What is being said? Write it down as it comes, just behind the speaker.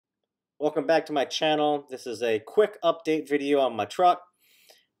Welcome back to my channel. This is a quick update video on my truck.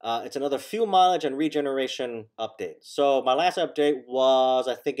 It's another fuel mileage and regeneration update. So my last update was,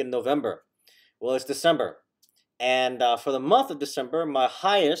 I think, in November. Well, it's December. And for the month of December, my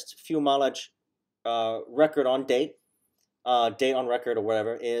highest fuel mileage record on date on record or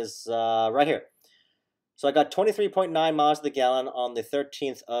whatever, is right here. So I got 23.9 miles to the gallon on the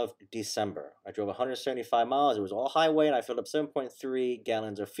 13th of December. I drove 175 miles. It was all highway, and I filled up 7.3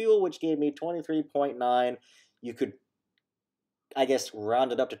 gallons of fuel, which gave me 23.9. You could, I guess,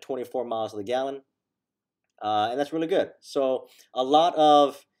 round it up to 24 miles to the gallon. And that's really good. So a lot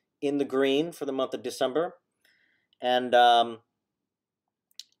of in the green for the month of December. And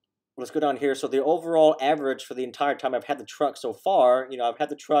let's go down here. So the overall average for the entire time I've had the truck so far, I've had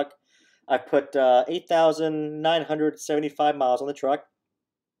the truck, I put 8,975 miles on the truck.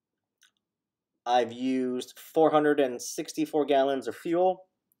 I've used 464 gallons of fuel,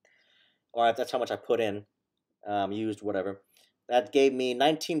 or that's how much I put in, used whatever. That gave me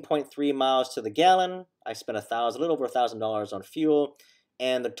 19.3 miles to the gallon. I spent a little over $1,000 on fuel,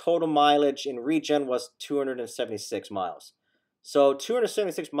 and the total mileage in regen was 276 miles. So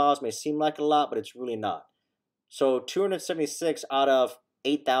 276 miles may seem like a lot, but it's really not. So 276 out of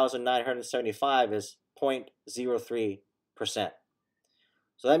 8,975 is 0.03%.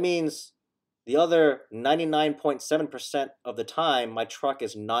 So that means the other 99.7% of the time, my truck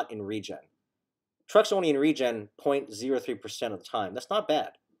is not in regen. Truck's only in regen 0.03% of the time. That's not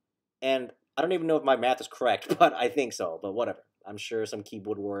bad. And I don't even know if my math is correct, but I think so. But whatever. I'm sure some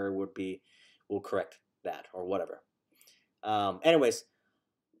keyboard warrior will correct that or whatever. Anyways,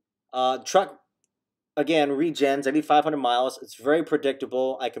 truck, again, regens every 500 miles. It's very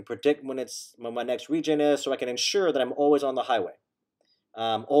predictable. I can predict when my next regen is, so I can ensure that I'm always on the highway.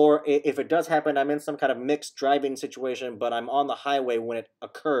 Or if it does happen, I'm in some kind of mixed driving situation, but I'm on the highway when it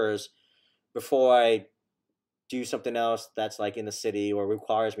occurs before I do something else that's like in the city or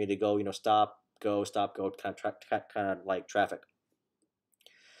requires me to go, stop, go, kind of like traffic.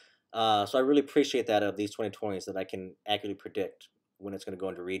 So I really appreciate that of these 2020s, that I can accurately predict when it's going to go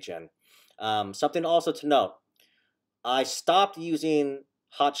into regen. Something also to note, I stopped using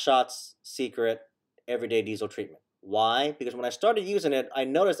Hot Shots Secret Everyday Diesel Treatment. Why? Because when I started using it, I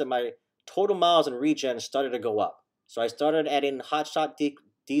noticed that my total miles in regen started to go up. So I started adding Hot Shots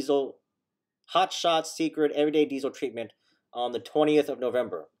Secret Everyday Diesel Treatment on the 20th of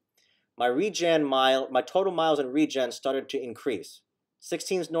November. My total miles in regen started to increase.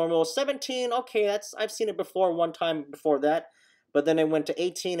 16 is normal, 17, okay, I've seen it before, one time before that. But then it went to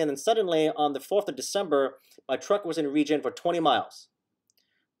 18, and then suddenly on the 4th of December, my truck was in regen for 20 miles.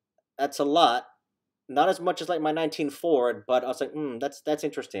 That's a lot. Not as much as like my 19 Ford, but I was like, that's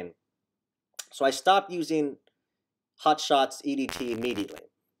interesting. So I stopped using Hot Shots EDT immediately.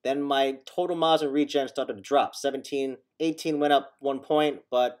 Then my total miles in regen started to drop. 17, 18 went up 1 point,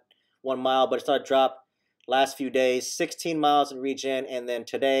 but 1 mile, but it started to drop last few days. 16 miles in regen, and then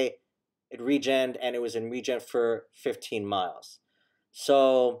today it regened, and it was in regen for 15 miles.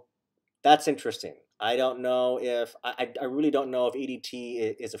 So that's interesting. I don't know if I really don't know if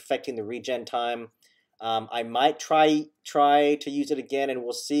EDT is affecting the regen time. I might try to use it again, and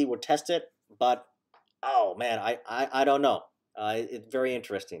we'll see. We'll test it. But oh man, I don't know. It's very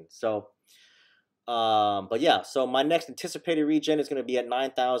interesting. So, but yeah. So my next anticipated regen is going to be at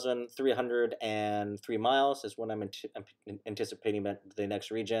 9,303 miles. Is when I'm anticipating the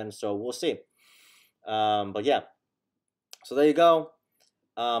next regen. So we'll see. But yeah. So there you go.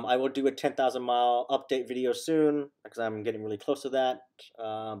 I will do a 10,000 mile update video soon because I'm getting really close to that.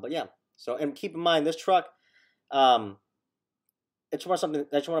 But yeah. So, and keep in mind, this truck, I just want to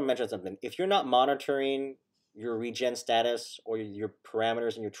mention something. If you're not monitoring your regen status or your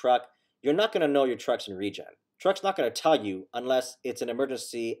parameters in your truck, you're not going to know your truck's in regen. Truck's not going to tell you unless it's an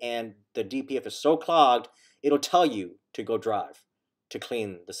emergency and the DPF is so clogged, it'll tell you to go drive to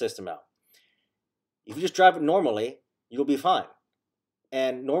clean the system out. If you just drive it normally, you'll be fine.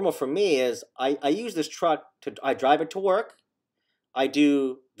 And normal for me is I use this truck I drive it to work. I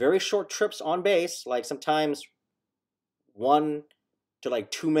do very short trips on base, like sometimes 1 to like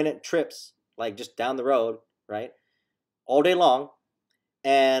 2 minute trips, like just down the road, right? All day long.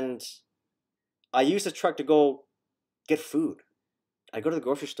 And I use this truck to go get food. I go to the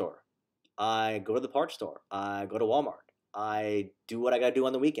grocery store. I go to the parts store. I go to Walmart. I do what I gotta do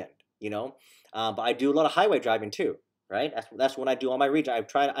on the weekend, But I do a lot of highway driving too, right? That's when I do all my regen.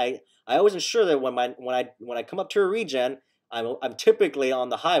 I always ensure that when I come up to a regen, I'm typically on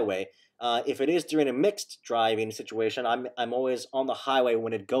the highway. If it is during a mixed driving situation, I'm always on the highway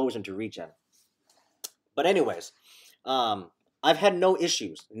when it goes into regen. But anyways, I've had no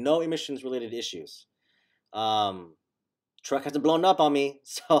issues, no emissions related issues. Truck hasn't blown up on me,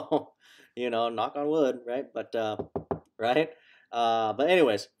 so knock on wood, right? But right. But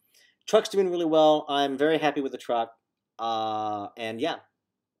anyways, truck's doing really well. I'm very happy with the truck. And yeah,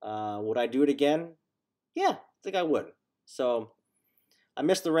 would I do it again? Yeah, I think I would. So I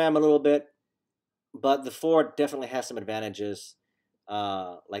missed the Ram a little bit, but the Ford definitely has some advantages,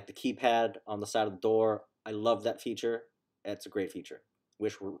 like the keypad on the side of the door. I love that feature. It's a great feature.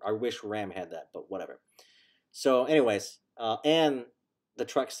 I wish Ram had that, but whatever. So, anyways, and the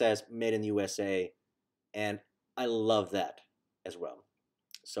truck says "Made in the USA," and I love that as well.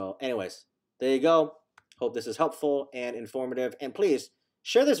 So, anyways, there you go. Hope this is helpful and informative. And please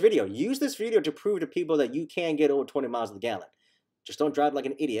share this video. Use this video to prove to people that you can get over 20 miles to the gallon. Just don't drive like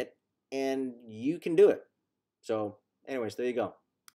an idiot, and you can do it. So, anyways, there you go.